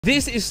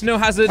This is Snow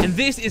Hazard, and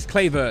this is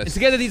Clayburst. And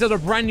together, these are the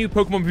brand new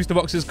Pokemon booster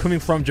boxes coming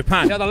from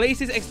Japan. They are the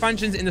latest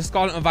expansions in the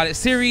Scarlet and Violet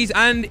series,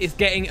 and it's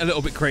getting a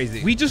little bit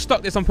crazy. We just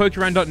stocked this on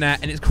Pokemon.net,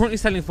 and it's currently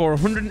selling for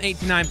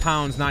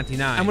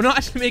 £189.99. And we're not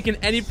actually making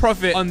any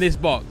profit on this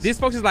box. This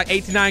box is like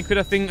 89 quid,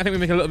 I think. I think we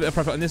make a little bit of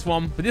profit on this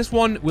one, but this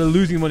one we're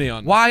losing money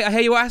on. Why, I hear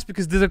you ask?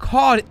 Because there's a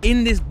card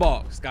in this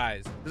box,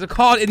 guys. There's a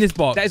card in this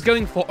box that is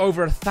going for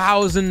over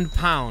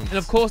 £1,000. And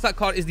of course, that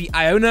card is the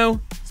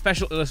Iono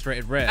Special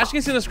Illustrated Rare. As you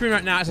can see on the screen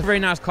right now, it's a very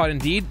nice card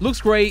indeed.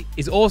 Looks great,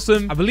 it's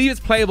awesome. I believe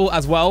it's playable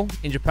as well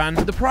in Japan.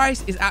 But the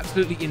price is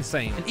absolutely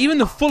insane. And even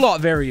the full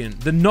art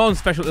variant, the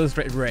non-Special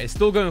Illustrated Rare, is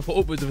still going for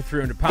upwards of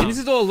 £300. And this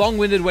is all a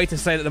long-winded way to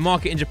say that the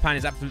market in Japan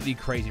is absolutely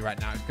crazy right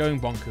now. It's going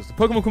bonkers. The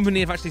Pokemon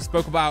Company have actually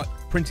spoke about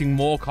printing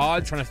more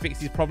cards, trying to fix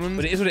these problems.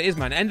 But it is what it is,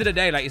 man. At the end of the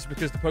day, like, it's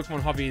because the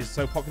Pokemon hobby is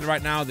so popular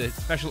right now. The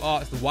special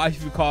arts, the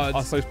waifu cards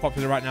are so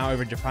popular right now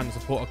over in Japan, the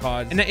supporter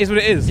cards. And that is what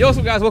it is. Yo, what's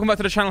up, guys? Welcome back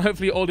to the channel.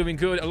 Hopefully you're all doing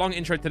good. A long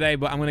intro today,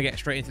 but I'm going to get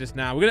straight into this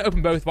now. We're going to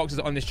open both boxes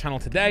on this channel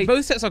today.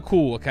 Both sets are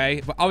cool,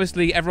 okay? But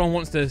obviously, everyone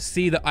wants to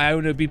see the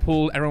Iono be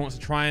pulled. Everyone wants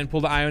to try and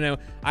pull the Iono.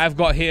 I've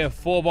got here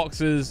 4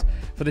 boxes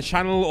for the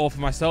channel or for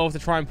myself to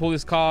try and pull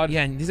this card.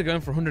 Yeah, and these are going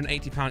for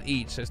 £180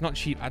 each, so it's not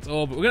cheap at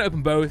all. But we're going to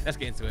open both. Let's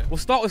get into it. We'll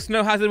start with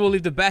Snow Hazard. We'll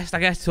leave the best, I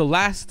guess, till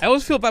last. I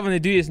always feel bad when they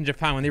do this in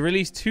Japan, when they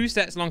release 2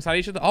 sets alongside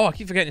each other. Oh, I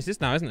keep forgetting it's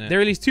this now, isn't it? They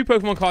release 2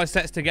 Pokemon card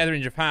sets together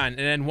in Japan, and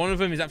then one of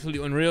them is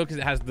absolutely unreal because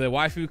it has the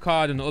waifu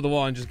card, and the other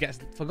one just gets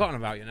forgotten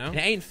about, you know? And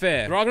it ain't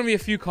fair. There are going to be a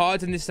few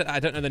cards in this set that I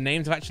don't know the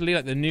names of, actually,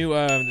 like the new,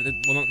 well,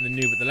 not the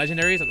new, but the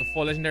legendaries, like the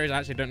 4 legendaries. I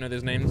actually don't know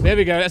those names. There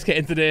we go. Let's get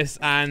into this,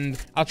 and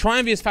I'll try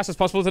and be as fast as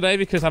possible today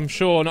because I'm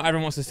sure not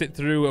everyone wants to sit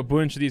through a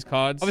bunch of these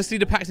cards. Obviously,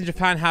 the packs in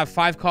Japan have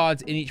 5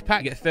 cards in each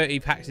pack. You get 30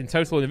 packs in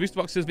total in the booster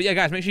boxes. But yeah,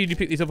 guys, make sure you do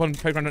pick these up on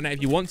Pokemon.net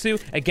if you want to.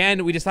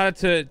 Again, we decided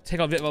to take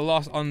a bit of a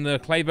loss on the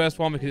Clayburst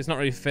one because it's not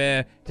really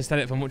fair to sell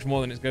it for much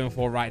more than it's going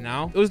for right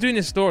now. It was doing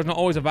this store is not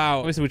always about,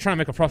 obviously, we're trying to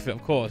make a profit,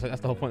 of course.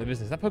 That's the whole point of the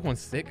business. That Pokemon's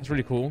sick. It's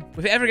really cool.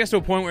 If it ever gets to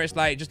a point where it's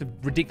like just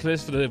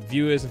ridiculous for the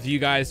viewers and for you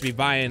guys to be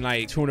buying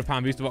like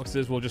 £200 booster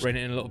boxes, we'll just rein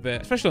it in a little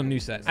bit, especially on new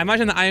sets. I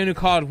imagine the Iono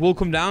card will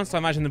come down, so I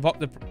imagine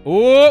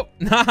oh,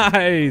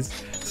 nice!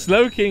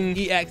 Slowking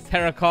EX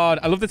Terra card.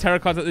 I love the Terra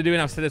cards that they're doing.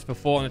 I've said this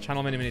before on the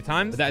channel many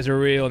times, but that is a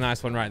real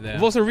nice one right there.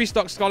 We've also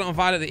restocked Scarlet and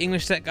Violet, the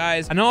English set,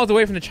 guys. I know I was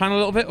away from the channel a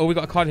little bit. Oh, we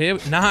got a card here.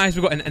 Nice.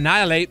 We've got an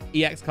Annihilate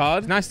EX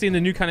card. Nice seeing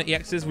the new kind of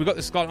EXs. We've got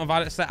the Scarlet and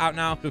Violet set out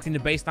now, looking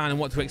at the baseline and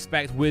what to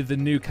expect with the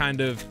new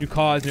kind of new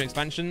cards, new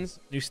expansions,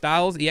 new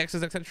styles,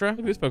 EXs, etc. Look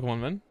at this Pokemon,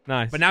 man.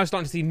 Nice. But now we're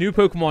starting to see new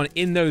Pokemon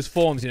in those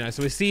forms, you know.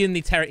 So we're seeing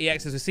the Terra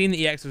EXs, we're seeing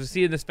the EXs, we're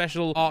seeing the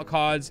special art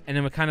cards, and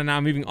then we're kind of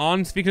now moving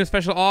on. Speaking of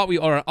special art, we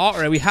are an art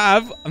rare. We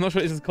have, I'm not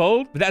sure what this is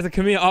called, but that's a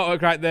Kamiya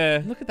artwork right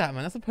there. Look at that,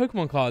 man. That's a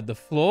Pokemon card. The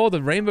floor,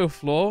 the rainbow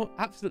floor,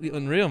 absolutely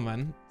unreal,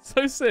 man.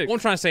 So sick. What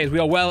I'm trying to say is we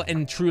are well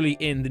and truly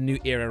in the new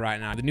era right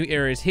now. The new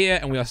era is here,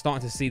 and we are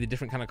starting to see the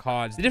different kind of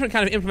cards, the different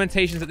kind of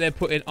implementations that they're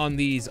putting on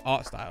these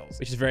art styles,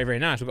 which is very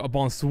nice. We've got a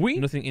Bonsui,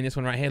 nothing in this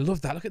one right here.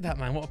 Love that. Look at that,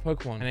 man. What a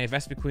Pokemon. And a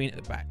Vespiquen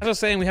at the back. As I was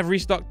saying, we have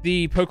restocked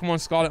the Pokemon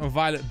Scarlet and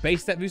Violet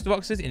base set booster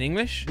boxes in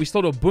English. We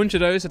sold a bunch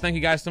of those, so thank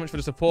you guys so much for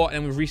the support.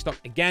 And we've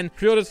restocked again.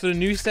 Pre-orders for the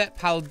new set,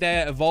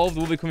 Paldea Evolved,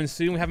 will be coming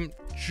soon. We haven't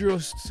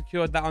just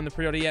secured that on the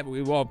pre-order yet, but we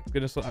are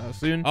going to sort that out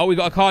soon. Oh, we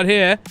got a card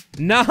here.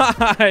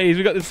 Nice.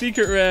 We got the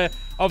secret rare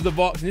of the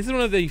box, and this is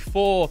one of the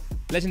 4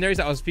 legendaries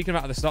that I was speaking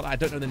about at the start that I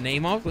don't know the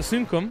name of, but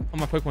soon come on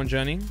my Pokemon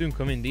journey. Soon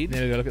come indeed.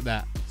 There we go. Look at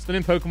that.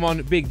 Stunning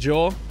Pokemon, big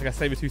jaw, like a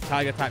saber-toothed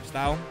tiger type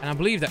style. And I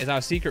believe that is our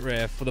secret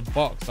rare for the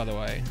box, by the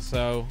way.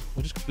 So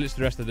we'll just blitz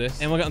the rest of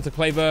this. And we'll get onto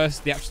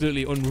Clayburst, the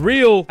absolutely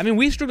unreal. I mean,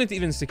 we're struggling to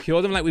even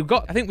secure them. Like,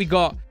 I think we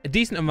got a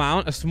decent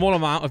amount, a small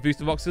amount of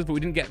booster boxes, but we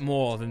didn't get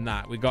more than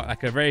that. We got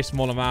like a very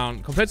small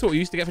amount compared to what we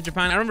used to get for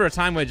Japan. I remember a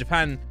time where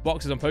Japan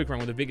boxes on Pokemon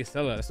were the biggest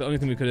seller. That's the only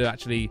thing we could have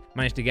actually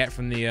managed to get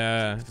from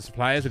the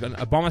suppliers. We've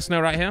got a Bomber Snow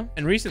right here.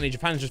 And recently,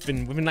 Japan's just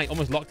been, we've been like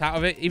almost locked out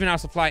of it. Even our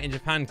supply in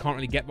Japan can't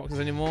really get boxes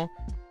anymore.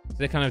 So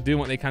they're kind of doing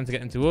what they can to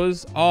get into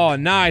us. Oh,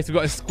 nice. We've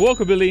got a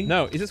Squawkabilly.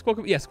 No, is it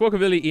Squawkabilly? Yeah,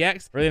 Squawkabilly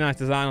EX. Really nice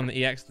design on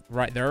the EX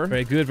right there.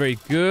 Very good, very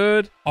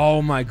good.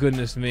 Oh, my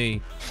goodness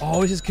me.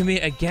 Oh, this is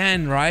Kamiya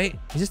again, right?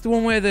 Is this the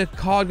one where the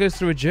card goes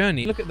through a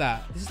journey? Look at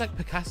that. This is like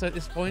Picasso at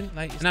this point.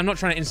 Like, and I'm not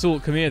trying to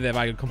insult Kamiya there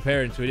by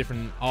comparing to a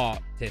different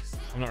artist.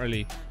 I'm not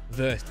really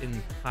versed in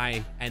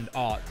high-end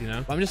art, you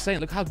know, but I'm just saying,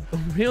 look how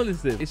unreal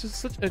is this. It's just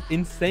such an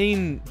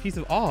insane piece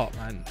of art,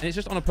 man, and it's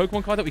just on a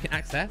Pokemon card that we can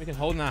access, we can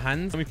hold in our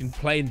hands, and we can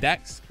play in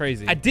decks.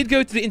 Crazy. I did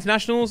go to the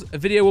internationals. A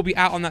video will be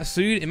out on that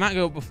soon. It might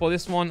go before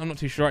this one. I'm not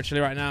too sure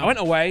actually right now. I went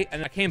away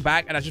and I came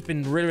back, and I've just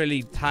been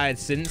really tired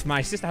since.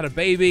 My sister had a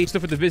baby,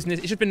 stuff with the business.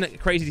 It's just been a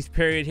crazy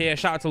period here.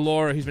 Shout out to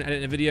Laura, who's been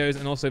editing the videos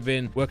and also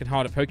been working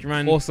hard at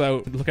Pokemon,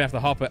 also looking after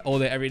Hopper all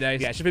day every day.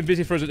 Yeah, it's just been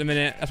busy for us at the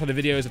minute. That's why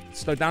the videos have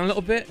slowed down a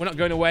little bit. We're not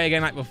going away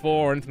again like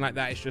before or anything like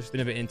that. It's just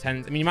been a bit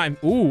intense. I mean, you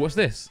might... Ooh, what's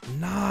this?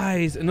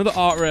 Nice. Another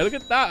art rare. Look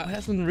at that.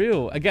 That's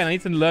unreal. Again, I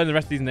need to learn the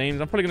rest of these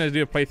names. I'm probably going to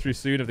do a playthrough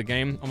soon of the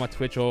game on my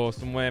Twitch or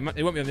somewhere.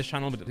 It won't be on this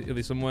channel, but it'll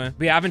be somewhere.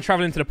 But yeah, I've been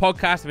traveling to the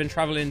podcast. I've been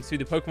traveling to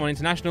the Pokemon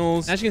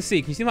Internationals. As you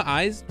can see my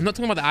eyes? I'm not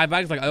talking about the eye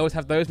bags. Like, I always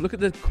have those. But look at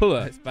the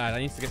color. It's bad. I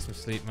need to get some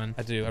sleep, man.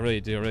 I do. I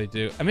really do. I really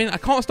do. I mean, I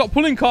can't stop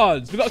pulling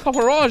cards. We've got a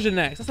Copperage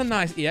next. That's a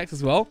nice EX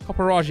as well.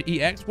 Copperage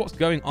EX. What's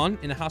going on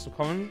in the House of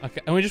Commons?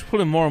 Okay, and we're just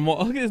pulling more and more.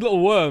 Oh, look at this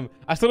little worm.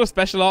 I saw the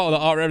special art or the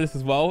art rare of this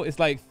as well. It's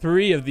like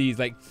 3 of these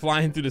like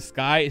flying through the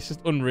sky. It's just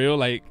unreal.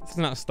 Like, it's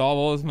not Star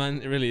Wars,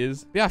 man. It really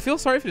is. But yeah, I feel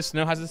sorry for the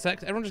Snow Hazard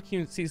set. Everyone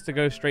just seems to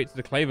go straight to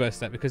the Clayverse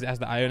set because it has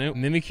the Iono.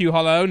 Mimikyu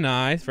Hollow.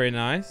 Nice. Very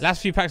nice.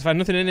 Last few packs have had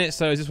nothing in it,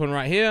 so is this one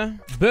right here.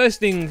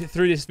 Bursting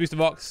through this booster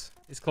box.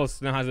 It's called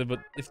Snow Hazard, but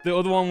if the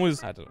other one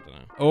was... I don't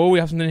know. Oh, we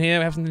have something here.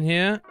 We have something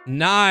here.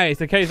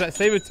 Nice. Okay, so that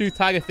Saber-tooth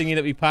Tiger thingy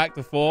that we packed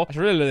before. I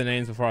should really learn the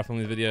names before I film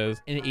these videos.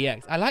 In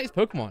EX. I like this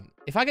Pokemon.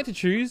 If I get to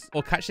choose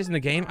or catch this in the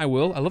game, I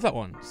will. I love that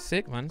one.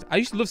 Sick, man. I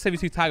used to love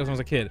Saber-tooth Tigers when I was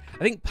a kid.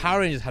 I think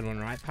Power Rangers had one,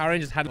 right? Power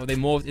Rangers had one. They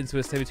morphed into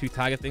a Saber-tooth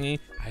Tiger thingy.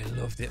 I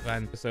loved it,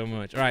 man, so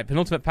much. All right,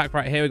 penultimate pack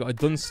right here. We got a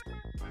Dunsparce.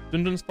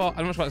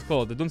 I'm not sure what it's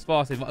called. The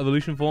Dunsparce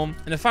evolution form.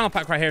 And the final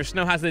pack right here,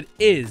 Snow Hazard,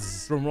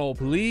 is... Drum roll,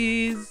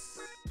 please.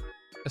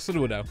 A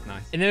Sudowoodo.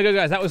 Nice. And there we go,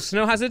 guys. That was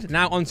Snow Hazard.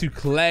 Now on to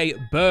Clay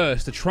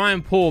Burst to try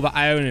and pull the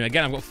Iono.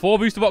 Again, I've got 4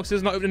 booster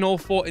boxes. Not opening all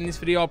 4 in this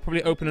video. I'll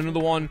probably open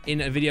another one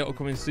in a video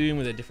upcoming soon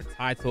with a different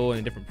title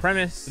and a different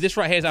premise. But this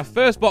right here is our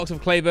first box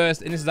of Clay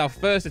Burst, and this is our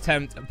first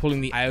attempt at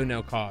pulling the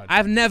Iono card.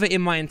 I've never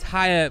in my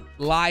entire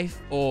life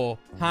or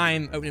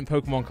time opening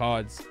Pokemon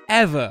cards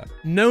ever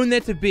known there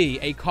to be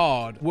a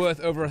card worth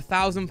over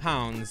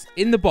 £1,000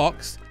 in the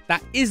box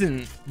that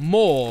isn't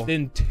more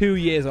than 2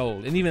 years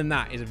old. And even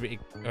that is a pretty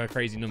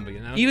crazy number, you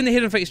know? Even the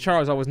Hidden Fates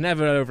Charizard was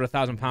never over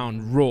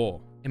 £1,000 raw.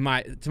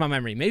 To my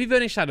memory. Maybe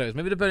Burning Shadows.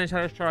 Maybe the Burning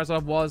Shadows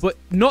Charizard was. But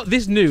not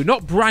this new.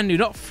 Not brand new.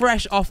 Not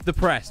fresh off the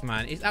press,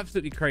 man. It's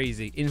absolutely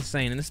crazy.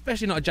 Insane. And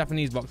especially not a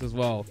Japanese box as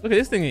well. Look at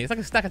this thingy. It's like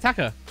a stack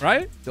attacker,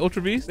 right? The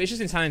Ultra Beast. But it's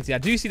just insanity. I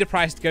do see the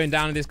price going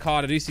down in this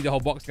card. I do see the whole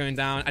box going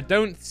down. I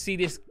don't see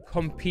this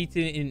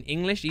competing in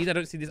English either. I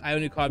don't see this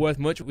Iono card worth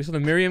much. We saw the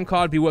Miriam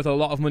card be worth a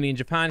lot of money in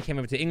Japan, came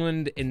over to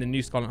England in the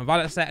new Scarlet and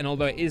Violet set, and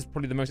although it is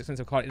probably the most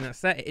expensive card in that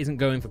set, it isn't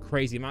going for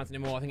crazy amounts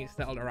anymore. I think it's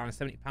settled around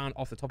 £70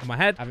 off the top of my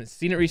head. I haven't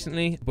seen it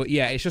recently, but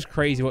yeah, it's just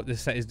crazy what this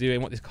set is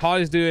doing, what this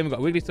card is doing. We've got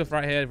Wiggly stuff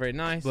right here, very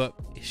nice, but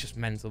it's just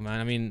mental, man.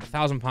 I mean,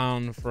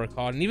 £1,000 for a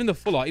card, and even the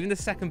full art, even the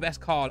second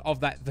best card of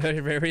that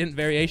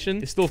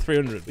variation is still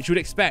 300, which you would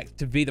expect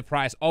to be the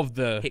price of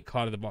the hit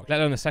card of the box,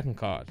 let alone the second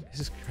card. This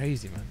is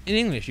crazy, man. In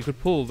English, you could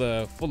pull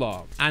the full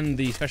art and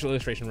the special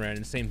illustration rare in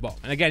the same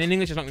box. And again, in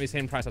English, it's not going to be the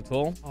same price at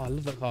all. Oh, I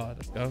love that card.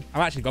 Let's go. I'm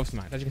actually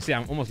gobsmacked. As you can see,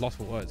 I'm almost lost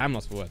for words. I'm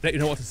lost for words. I don't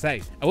even know what to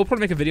say. I will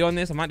probably make a video on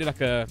this. I might do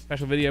like a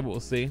special video, but we'll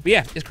see. But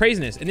yeah, it's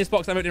craziness. And this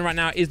box I'm opening right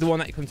now is the one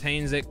that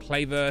contains it,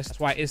 Clayverse. That's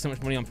why it is so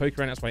much money on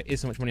Pokemon. That's why it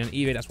is so much money on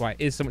eBay. That's why it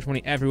is so much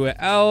money everywhere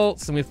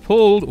else. And we've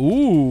pulled...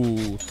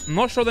 Ooh. I'm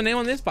not sure the name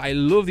on this, but I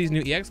love these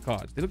new EX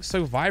cards. They look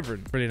so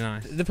vibrant. Really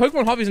nice. The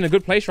Pokemon hobby is in a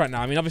good place right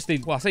now. I mean,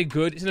 obviously, well, I say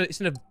good. It's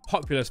in a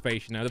popular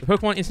space, you know. The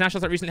Pokemon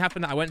Internationals that recently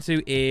happened that I went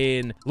to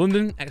in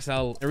London,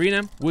 XL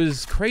Arena,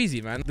 was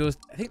crazy, man. There was,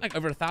 I think, like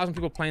over 1,000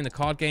 people playing the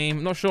card game.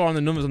 I'm not sure on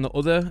the numbers on the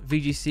other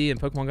VGC and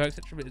Pokemon Go,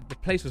 etc. But the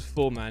place was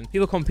full, man.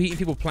 People competing,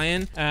 people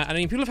playing. I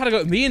mean, people have had to go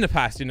at me in the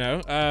past, you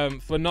know,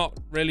 for not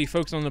really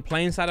focusing on the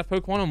playing side of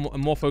Pokemon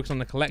and more focused on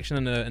the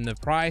collection and the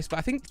price. But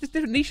I think there's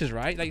different niches,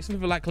 right? Like some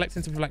people like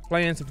collecting, some people like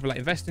playing, some people like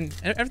investing.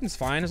 Everything's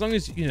fine as long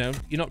as, you know,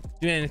 you're not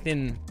doing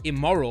anything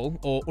immoral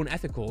or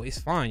unethical. It's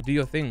fine. Do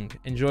your thing.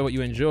 Enjoy what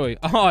you enjoy.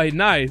 Oh,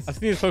 nice. I've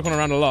seen this Pokemon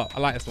around a lot. I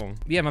like this one.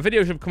 Yeah, my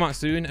video should come out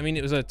soon. I mean,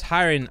 it was a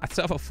tiring... I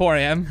set off at 4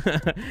 a.m.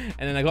 and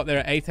then I got there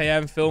at 8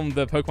 a.m. Filmed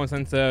the Pokemon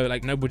Center,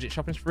 like, no budget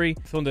shopping spree.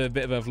 Filmed a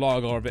bit of a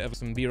vlog or a bit of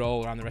some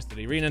B-roll around the rest of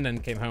the arena and then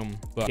came home.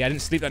 But yeah, I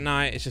didn't sleep that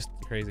night. It's just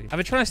crazy. I've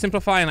been trying to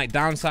simplify and like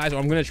downsize, or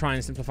I'm going to try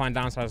and simplify and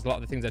downsize a lot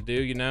of the things I do,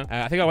 you know.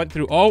 I think I went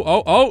through...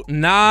 Oh,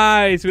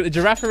 nice. We got the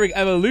Girafarig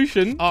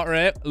Evolution art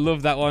rare.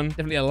 Love that one.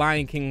 Definitely a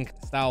Lion King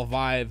style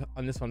vibe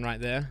on this one right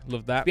there.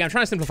 Love that. But yeah, I'm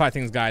trying to simplify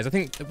things, guys. I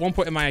think at one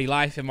point in my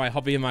life, in my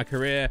hobby, in my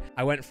career,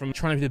 I went from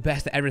trying to be the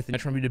best at everything,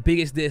 trying to be the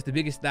biggest this, the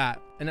biggest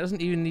that. And it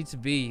doesn't even need to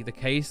be the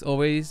case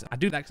always. I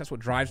do that because that's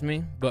what drives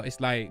me. But it's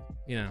like,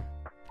 you know,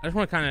 I just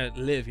want to kind of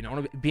live, you know, I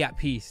want to be at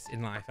peace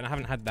in life. And I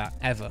haven't had that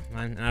ever,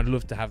 man. And I'd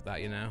love to have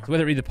that, you know. So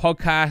whether it be the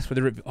podcast,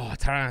 whether it be, oh,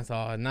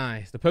 Tyranitar,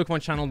 nice. The Pokemon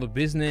channel, the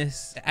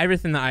business,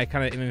 everything that I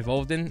kind of am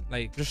involved in,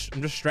 like,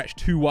 I'm just stretched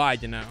too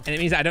wide, you know. And it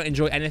means that I don't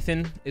enjoy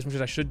anything as much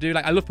as I should do.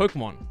 Like, I love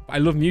Pokemon, but I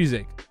love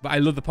music, but I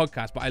love the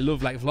podcast, but I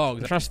love, like,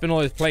 vlogs. Trying to spin all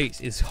those plates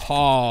is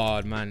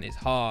hard, man. It's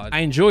hard. I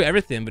enjoy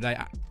everything, but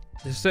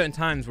there's certain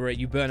times where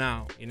you burn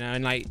out, you know,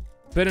 and like,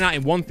 Burning out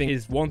in one thing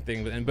is one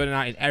thing, but then burning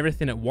out in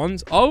everything at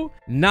once. Oh,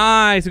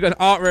 nice. We've got an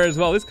art rare as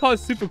well. This card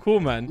is super cool,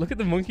 man. Look at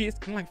the monkey. It's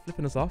kind of like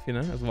flipping us off, you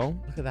know, as well.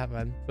 Look at that,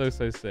 man.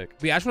 So sick.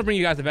 But yeah, I just want to bring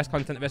you guys the best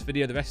content, the best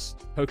video, the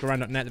best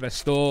Pokemon.net, the best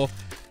store.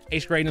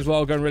 Ace Grading as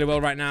well, going really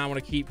well right now. I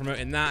want to keep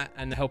promoting that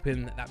and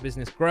helping that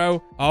business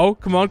grow. Oh,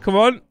 come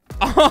on.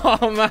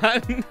 Oh,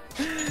 man.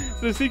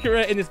 So the secret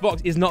rare in this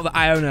box is not the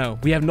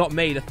Iono. We have not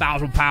made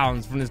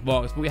 £1,000 from this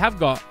box, but we have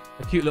got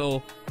a cute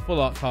little full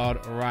art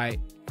card right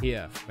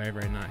here.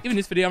 Very nice. Even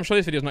this video, I'm sure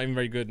this video is not even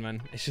very good,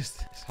 man.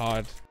 It's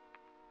hard.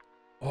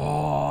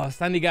 Oh,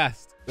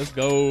 Sandygast. Let's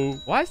go.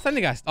 Why is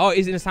Sandygast? Oh,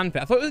 is it in a sand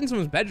pit? I thought it was in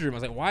someone's bedroom. I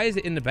was like, why is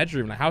it in the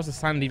bedroom? Like, how's the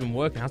sand even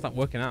working? How's that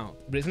working out?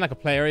 But it's in like a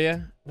play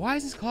area. Why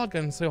is this card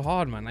going so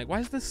hard, man? Like, why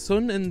is the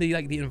sun and the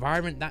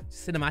environment that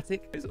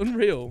cinematic? It's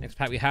unreal. Next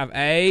pack we have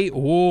a...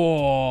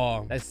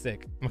 Whoa, that's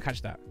sick. I'm gonna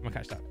catch that.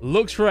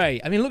 Luxray.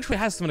 I mean, Luxray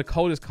has some of the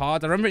coldest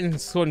cards. I remember in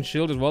Sword and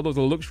Shield as well. There was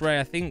a Luxray,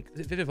 I think. Is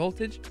it Vivid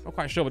Voltage? I'm not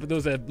quite sure, but there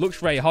was a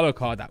Luxray holo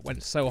card that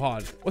went so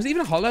hard. Was it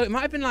even a holo? It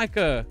might have been like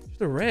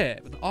just a rare,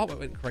 but the artwork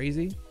went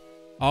crazy.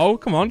 Oh,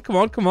 come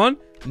on.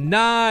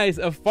 Nice.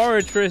 A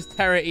Fortress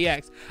Terra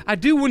EX. I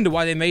do wonder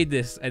why they made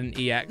this an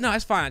EX. No,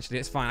 it's fine, actually.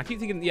 It's fine. I keep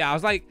thinking, yeah, I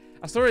was like,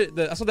 I saw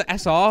the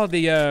SR,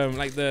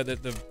 like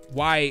the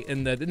white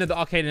and the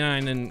Arcade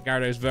 9 and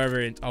Gyarados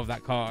variant of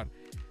that card,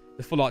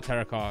 the full art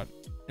Terra card.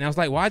 And I was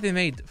like, why they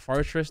made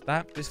Fortress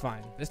that? It's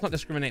fine. Let's not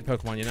discriminate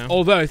Pokemon, you know?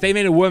 Although, if they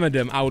made a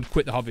Wormadam, I would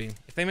quit the hobby.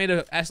 If they made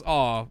a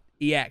SR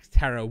EX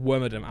Terra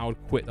Wormadam, I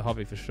would quit the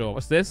hobby for sure.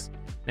 What's this?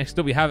 Next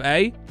up, we have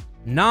a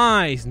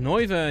nice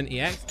Noivern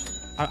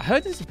EX. I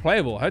heard this is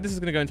playable. I heard this is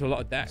going to go into a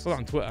lot of decks. I saw that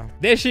on Twitter.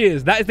 There she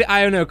is. That is the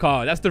Iono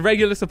card. That's the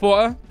regular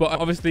supporter, but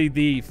obviously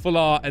the full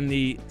art and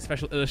the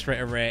special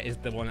illustrator rare is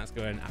the one that's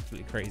going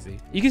absolutely crazy.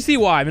 You can see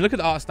why. I mean, look at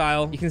the art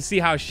style. You can see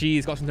how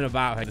she's got something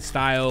about her. The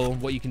style,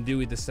 what you can do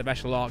with the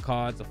special art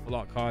cards, the full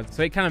art cards.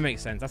 So it kind of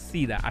makes sense. I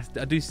see that.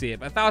 I do see it.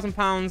 But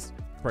 £1,000,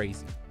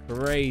 crazy.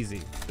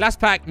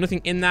 Last pack,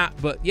 nothing in that,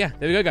 but yeah,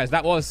 there we go, guys.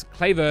 That was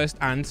Clayburst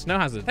and Snow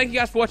Hazard. Thank you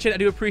guys for watching. I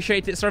do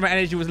appreciate it. Sorry my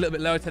energy was a little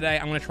bit lower today.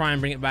 I'm going to try and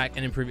bring it back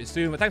and improve it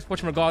soon, but thanks for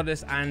watching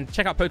regardless, and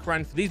check out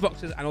Pokemon for these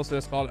boxes and also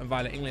the Scarlet and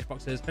Violet English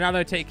boxes. For now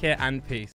though, take care and peace.